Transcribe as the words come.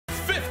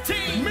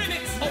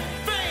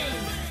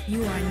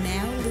You are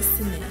now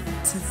listening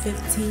to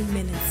 15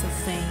 Minutes of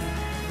Fame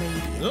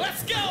Radio.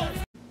 Let's go!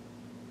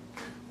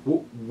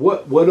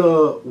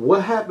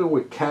 What happened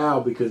with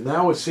Cal? Because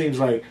now it seems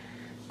like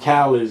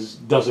Cal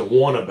doesn't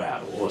want to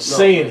battle, or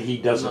saying he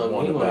doesn't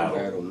want to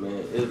battle.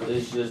 Man.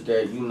 It's just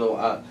that, you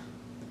know,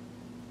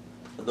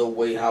 the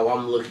way how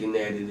I'm looking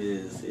at it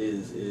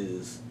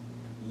is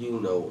you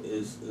know,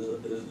 is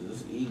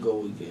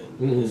ego again.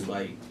 Mm-hmm. It's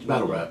like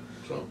battle rap.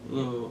 So you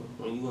know,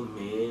 when you a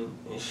man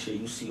and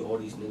shit, you see all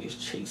these niggas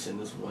chasing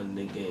this one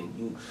nigga,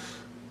 and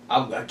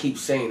I keep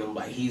saying, I'm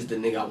like, he's the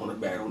nigga I want to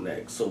battle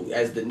next. So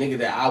as the nigga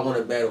that I want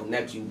to battle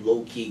next, you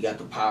low key got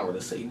the power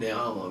to say, now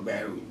I don't want to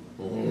battle you.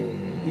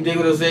 Mm-hmm. You dig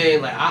what I'm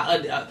saying? Like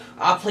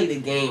I play the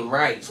game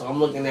right, so I'm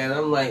looking at it,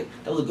 I'm like,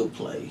 that was a good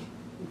play.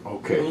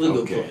 Okay. It was a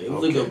good play. It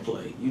was a good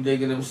play. You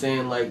dig what I'm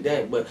saying? Like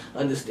that, but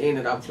understand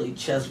that I play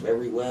chess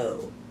very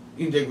well.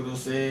 You dig what I'm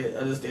saying?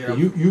 Understand?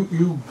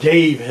 You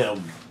gave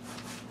him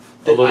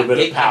a little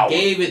bit of power. I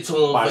gave it to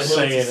him by for him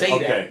saying, to say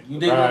that. You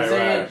dig what I'm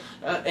saying?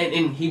 Right.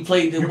 And he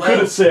played it you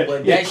well. Said,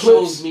 but yeah, that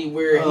shows me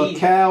where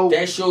Cal,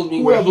 that shows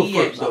me where he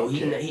first, at though.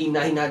 okay. He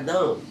not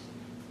dumb.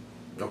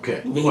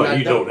 Okay. Well,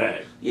 you know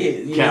that.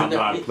 Yeah, Cal know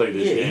how to play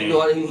this game.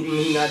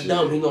 He not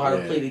dumb. He know how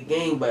to play the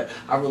game. But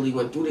I really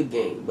went through the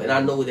game. But I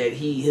know that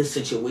his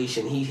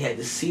situation, he had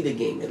to see the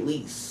game at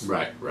least.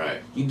 Right.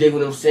 You dig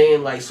what I'm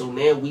saying? Like, so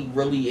now we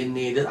really in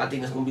there. I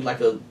think it's gonna be like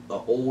a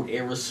old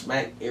era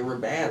smack era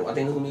battle. I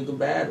think it's gonna be a good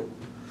battle.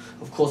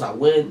 Of course, I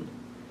win.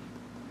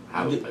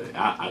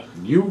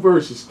 You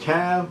versus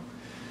Cal,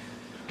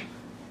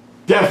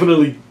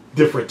 definitely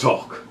different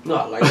talk. No,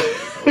 I like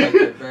that. I like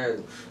that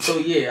battle. So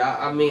yeah,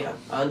 I mean,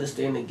 I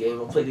understand the game.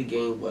 I played the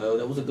game well.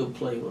 That was a good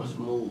play. It was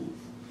smooth.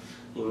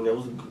 You know, that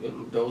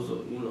was a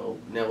you know,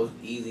 that was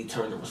easy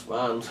turn to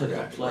respond to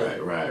that play.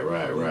 Right.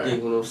 You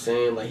dig what I'm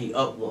saying? Like he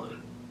up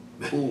one.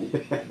 Ooh,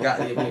 got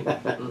him.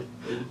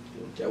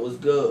 That was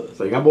good. It's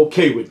like I'm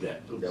okay with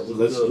that. That was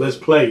good. Let's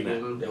play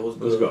now. That was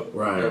good. Let's go.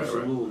 Right.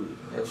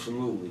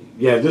 Absolutely.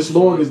 Yeah, just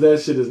long as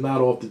that shit is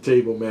not off the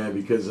table, man.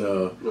 Because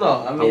no,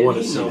 I mean, I want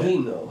to see that.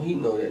 He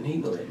know that.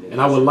 Nigga. And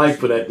I would like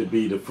for that to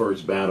be the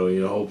first battle.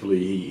 You know, hopefully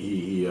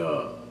he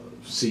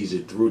sees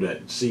it through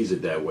that, sees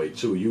it that way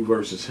too. You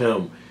versus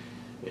him,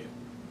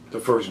 the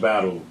first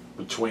battle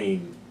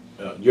between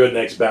your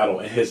next battle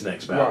and his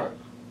next battle. Right.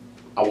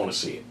 I want to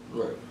see it.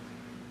 Right.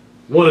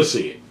 Want to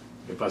see it.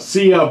 If I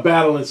see y'all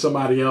battling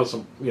somebody else,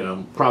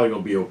 I'm probably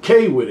gonna be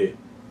okay with it,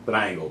 but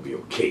I ain't gonna be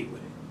okay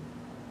with it.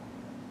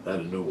 That's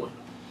a new one.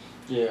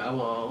 Yeah, I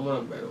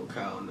want to battle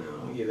Kyle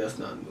now. Yeah, that's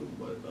not new,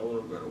 but I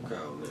want to battle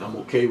Kyle now. I'm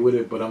okay with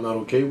it, but I'm not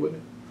okay with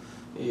it.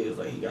 Yeah, it's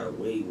like he got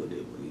away with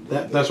it.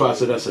 That's why I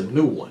said that's a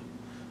new one.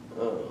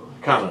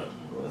 Kind of.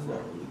 Well, it's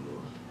not really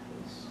new.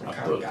 I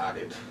kind of got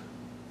it.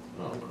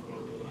 I don't know.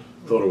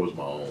 Thought it was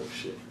my own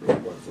shit.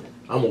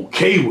 I'm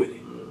okay with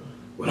it,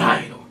 but I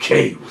ain't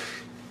okay with it.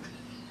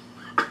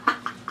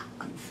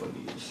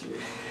 Funny as shit.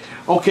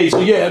 Okay, so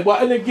yeah,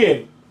 well, and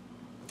again,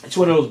 it's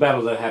one of those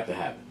battles that have to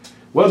happen.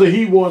 Whether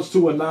he wants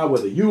to or not,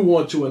 whether you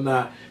want to or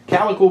not,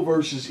 Calico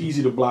versus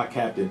Eazy the Block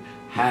Captain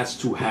has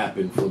to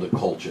happen for the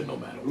culture no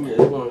matter what. Yeah,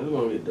 it's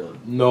gonna get done.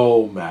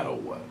 No matter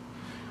what.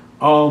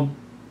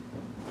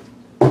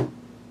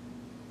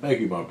 Thank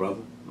you, my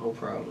brother. No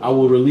problem. I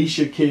will release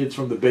your kids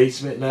from the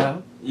basement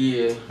now.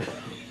 Yeah.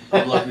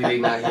 Luckily they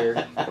not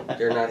here.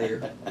 They're not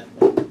here.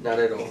 Not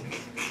at all.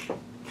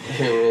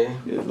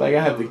 It's like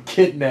I have to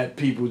kidnap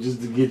people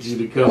just to get you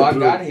to come through. I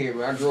got here,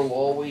 man. I drove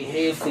all the way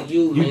here for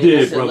you, man. You did,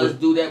 I said, brother. let's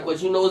do that,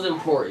 but you know it's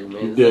important,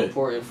 man. It's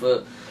important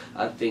for,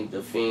 I think,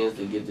 the fans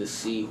to get to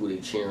see who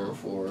they cheering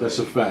for. That's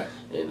a fact.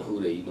 And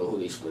who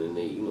they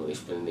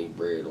spending their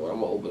bread on. I'm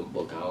an open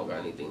book. I don't got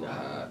anything to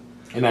hide.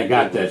 And I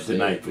got that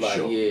tonight for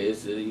sure. Yeah,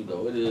 it's it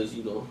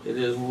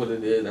is what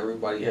it is.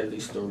 Everybody has their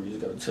stories. You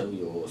gotta tell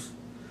yours.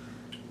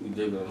 You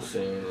dig what I'm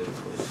saying?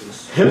 It's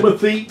just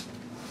Himothy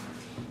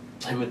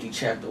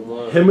Chapter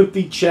 1.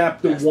 Himothy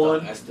Chapter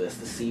 1. That's the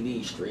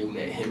CD stream.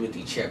 That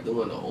Himothy Chapter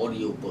 1. The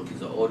audio book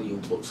is an audio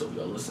book. So if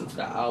y'all listen to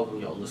the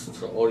album, y'all listen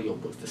to the audio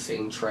books, the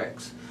same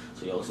tracks.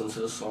 So y'all listen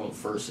to the song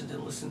first and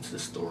then listen to the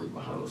story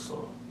behind the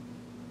song.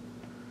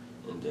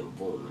 And then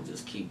boom, and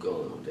just keep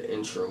going. The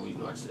intro, you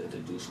know, I just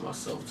introduce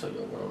myself, tell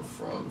y'all where I'm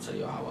from, tell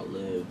y'all how I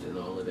lived and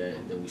all of that.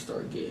 And then we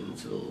start getting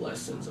into the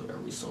lessons of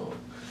every song.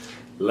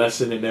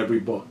 Lesson in every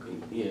book.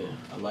 Yeah,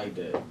 I like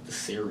that. The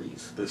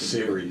series. The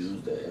series.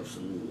 Use that,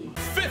 absolutely.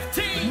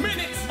 15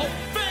 minutes of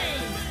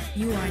fame.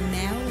 You are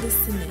now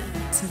listening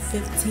to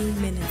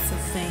 15 Minutes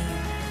of Fame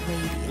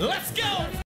Radio. Let's go.